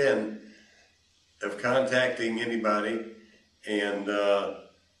back then of contacting anybody. And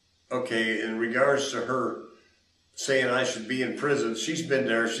okay, in regards to her saying I should be in prison, she's been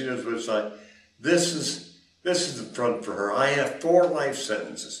there. She knows what it's like. This is the front for her. I have 4 life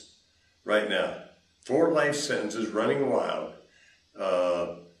sentences right now. 4 life sentences running wild.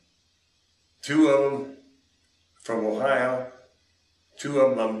 2 of them from Ohio. 2 of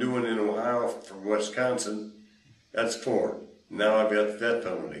them I'm doing in Ohio from Wisconsin. That's 4. Now I've got the death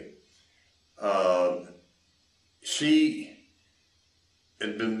penalty. She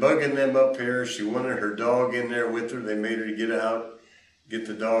had been bugging them up here. She wanted her dog in there with her. They made her get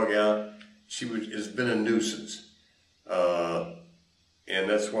the dog out. It's been a nuisance. And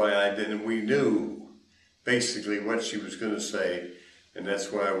that's why we knew basically what she was going to say. And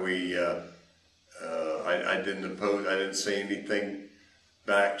that's why I didn't oppose, I didn't say anything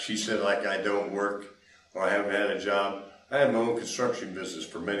back. She said like I don't work or I haven't had a job. I had my own construction business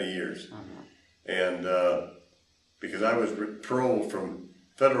for many years. And because I was paroled from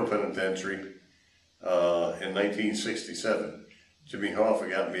federal penitentiary in 1967. Jimmy Hoffa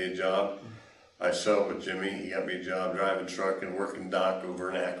got me a job. I settled with Jimmy. He got me a job driving truck and working dock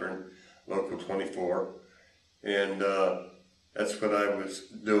over in Akron, Local 24. And that's what I was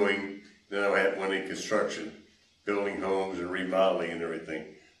doing. Then I went in construction, building homes and remodeling and everything.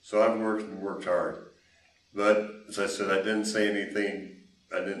 So I've worked hard. But as I said, I didn't say anything.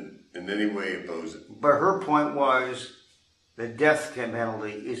 I didn't in any way oppose it. But her point was the death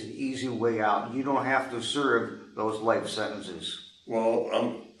penalty is an easy way out. You don't have to serve those life sentences. Well,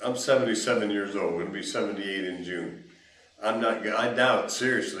 I'm 77 years old. I'm going to be 78 in June. I doubt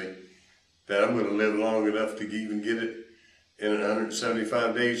seriously that I'm going to live long enough to even get it in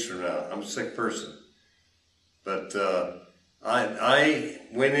 175 days from now. I'm a sick person. But I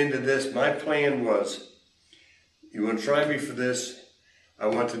went into this. My plan was, you want to try me for this? I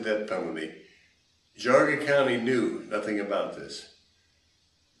want the death penalty. Geauga County knew nothing about this.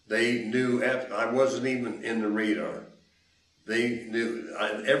 They knew I wasn't even in the radar. They knew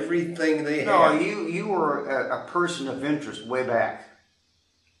everything they had. No, you were a person of interest way back.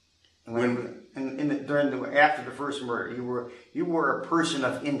 After the first murder, you were a person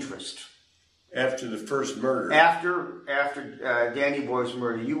of interest. After the first murder. After Danny Boy's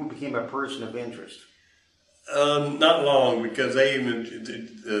murder, you became a person of interest. Not long, because I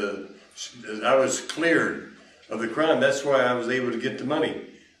was cleared of the crime. That's why I was able to get the money.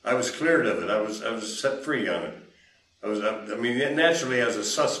 I was cleared of it. I was set free on it. Naturally as a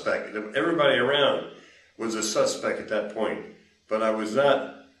suspect. Everybody around was a suspect at that point. But I was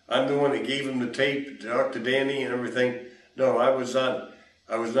not. I'm the one that gave him the tape, talked to Danny and everything. No, I was not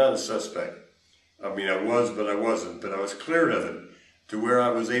a suspect. I was, but I wasn't. But I was cleared of it to where I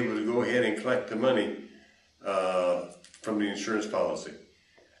was able to go ahead and collect the money from the insurance policy.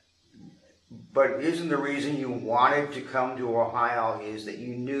 But isn't the reason you wanted to come to Ohio is that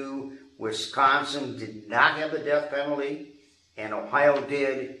you knew Wisconsin did not have the death penalty and Ohio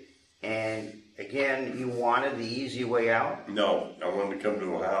did, and again, you wanted the easy way out? No, I wanted to come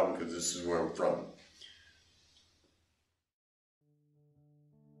to Ohio because this is where I'm from.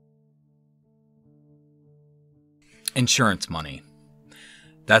 Insurance money.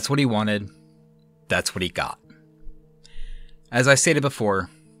 That's what he wanted. That's what he got. As I stated before,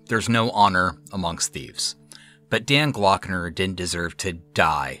 there's no honor amongst thieves. But Dan Glockner didn't deserve to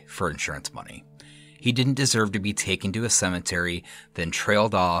die for insurance money. He didn't deserve to be taken to a cemetery, then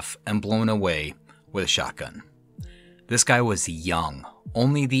trailed off and blown away with a shotgun. This guy was young,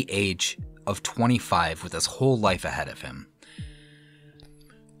 only the age of 25 with his whole life ahead of him.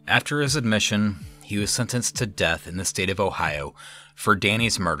 After his admission, he was sentenced to death in the state of Ohio for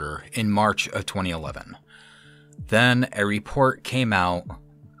Danny's murder in March of 2011. Then a report came out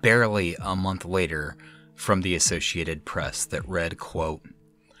barely a month later from the Associated Press that read, quote,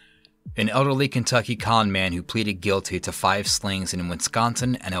 "An elderly Kentucky con man who pleaded guilty to 5 slayings in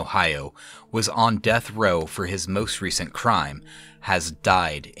Wisconsin and Ohio was on death row for his most recent crime, has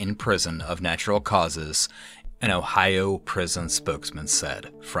died in prison of natural causes," an Ohio prison spokesman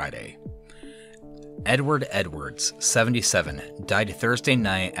said Friday. Edward Edwards, 77, died Thursday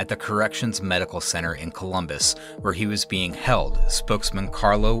night at the Corrections Medical Center in Columbus, where he was being held, spokesman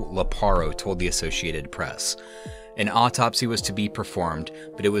Carlo Laparo told the Associated Press. An autopsy was to be performed,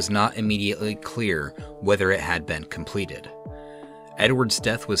 but it was not immediately clear whether it had been completed. Edwards'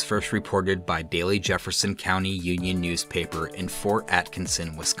 death was first reported by Daily Jefferson County Union newspaper in Fort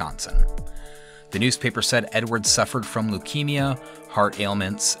Atkinson, Wisconsin. The newspaper said Edwards suffered from leukemia, heart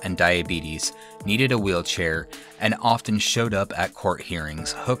ailments, and diabetes, needed a wheelchair, and often showed up at court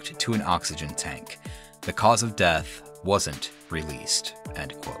hearings hooked to an oxygen tank. The cause of death wasn't released,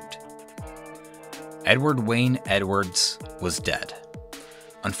 end quote. Edward Wayne Edwards was dead.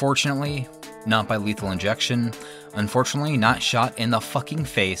 Unfortunately, not by lethal injection, unfortunately not shot in the fucking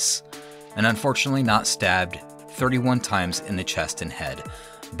face, and unfortunately not stabbed 31 times in the chest and head,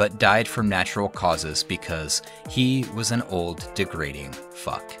 but died from natural causes because he was an old, degrading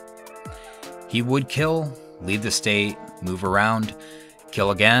fuck. He would kill, leave the state, move around,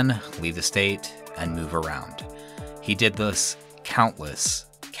 kill again, leave the state, and move around. He did this countless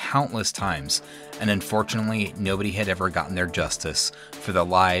times, and unfortunately nobody had ever gotten their justice for the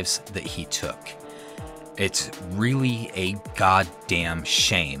lives that he took. It's really a goddamn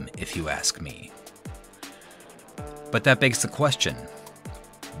shame, if you ask me. But that begs the question,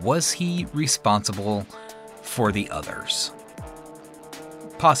 was he responsible for the others?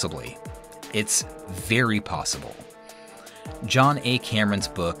 Possibly. It's very possible. John A. Cameron's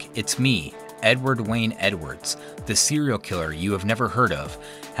book, It's Me, Edward Wayne Edwards, the serial killer you have never heard of,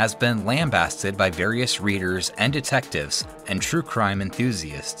 has been lambasted by various readers and detectives and true crime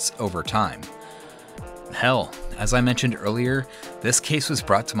enthusiasts over time. Hell, as I mentioned earlier, this case was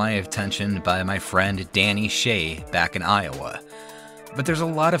brought to my attention by my friend Danny Shea back in Iowa. But there's a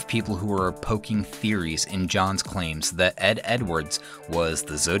lot of people who are poking theories in John's claims that Ed Edwards was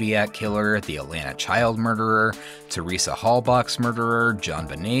the Zodiac Killer, the Atlanta child murderer, Teresa Halbach's murderer, John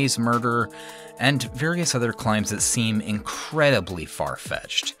Bonet's murderer, and various other claims that seem incredibly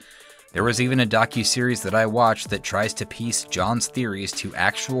far-fetched. There was even a docuseries that I watched that tries to piece John's theories to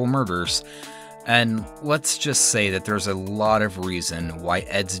actual murders, and let's just say that there's a lot of reason why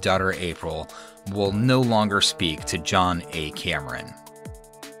Ed's daughter April will no longer speak to John A. Cameron.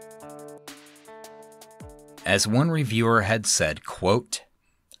 As one reviewer had said, quote,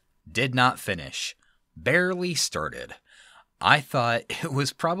 "Did not finish. Barely started. I thought it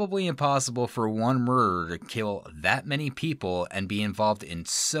was probably impossible for one murderer to kill that many people and be involved in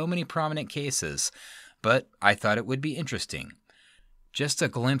so many prominent cases, but I thought it would be interesting. Just a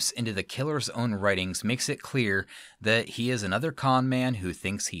glimpse into the killer's own writings makes it clear that he is another con man who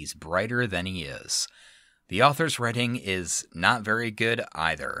thinks he's brighter than he is. The author's writing is not very good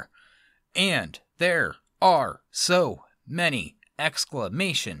either. And there are so many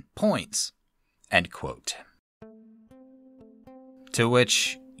exclamation points," end quote. To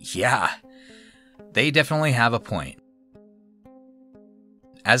which, yeah, they definitely have a point.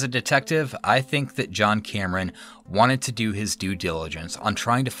 As a detective, I think that John Cameron wanted to do his due diligence on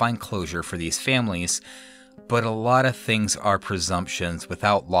trying to find closure for these families, but a lot of things are presumptions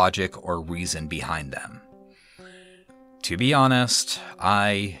without logic or reason behind them. To be honest,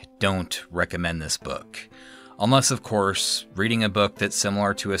 I don't recommend this book. Unless, of course, reading a book that's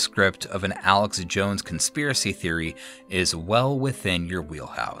similar to a script of an Alex Jones conspiracy theory is well within your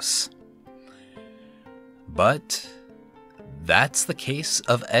wheelhouse. But that's the case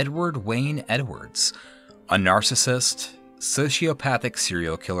of Edward Wayne Edwards, a narcissist, sociopathic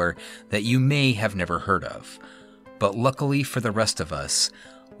serial killer that you may have never heard of. But luckily for the rest of us,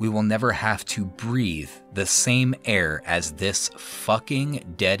 we will never have to breathe the same air as this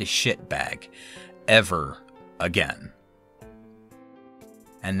fucking dead shitbag ever again.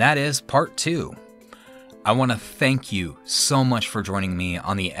 And that is part 2. I want to thank you so much for joining me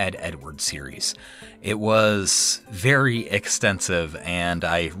on the Ed Edwards series. It was very extensive and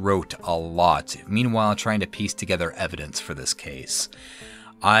I wrote a lot, meanwhile trying to piece together evidence for this case.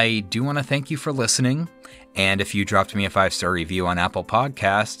 I do want to thank you for listening, and if you dropped me a 5-star review on Apple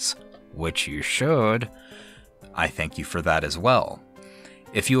Podcasts, which you should, I thank you for that as well.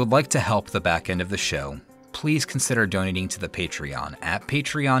 If you would like to help the back end of the show, please consider donating to the Patreon at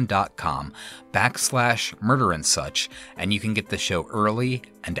patreon.com/murderandsuch, and you can get the show early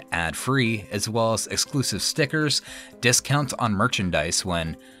and ad-free, as well as exclusive stickers, discounts on merchandise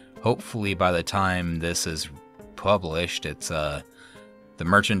when, hopefully by the time this is published, the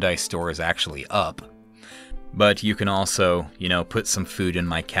merchandise store is actually up. But you can also, put some food in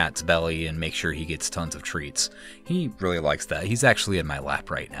my cat's belly and make sure he gets tons of treats. He really likes that. He's actually in my lap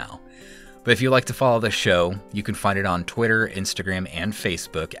right now. But if you'd like to follow the show, you can find it on Twitter, Instagram, and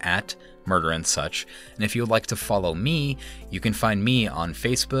Facebook at Murder and Such. And if you'd like to follow me, you can find me on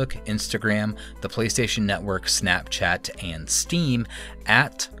Facebook, Instagram, the PlayStation Network, Snapchat, and Steam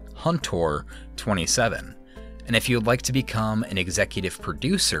at Huntor27. And if you would like to become an executive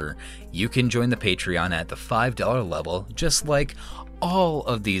producer, you can join the Patreon at the $5 level, just like all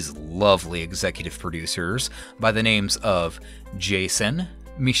of these lovely executive producers by the names of Jason,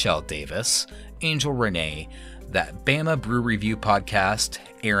 Michelle Davis, Angel Renee, That Bama Brew Review Podcast,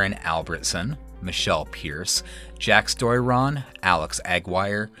 Aaron Albertson, Michelle Pierce, Jack Stoyron, Alex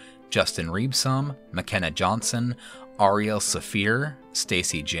Aguirre, Justin Reebsum, McKenna Johnson, Ariel Safir,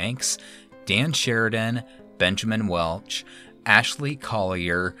 Stacy Jenks, Dan Sheridan, Benjamin Welch, Ashley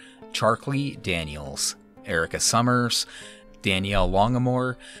Collier, Charkley Daniels, Erica Summers, Danielle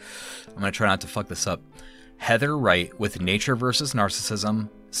Longamore, I'm going to try not to fuck this up, Heather Wright with Nature vs. Narcissism,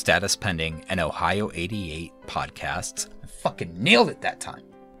 Status Pending, and Ohio 88 podcasts. I fucking nailed it that time.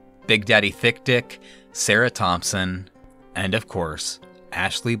 Big Daddy Thick Dick, Sarah Thompson, and of course,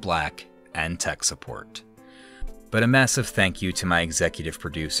 Ashley Black and tech support. But a massive thank you to my executive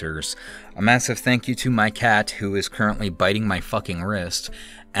producers, a massive thank you to my cat who is currently biting my fucking wrist,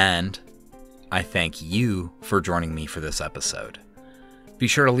 and I thank you for joining me for this episode. Be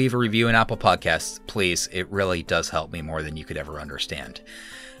sure to leave a review in Apple Podcasts, please. It really does help me more than you could ever understand.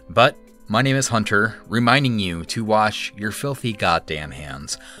 But my name is Hunter, reminding you to wash your filthy goddamn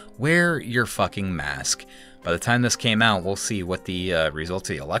hands. Wear your fucking mask. By the time this came out, we'll see what the results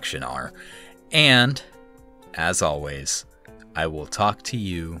of the election are. And as always, I will talk to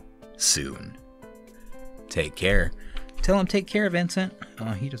you soon. Take care. Tell him take care, Vincent.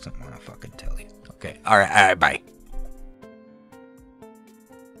 Oh, he doesn't want to fucking tell you. Okay. All right, bye.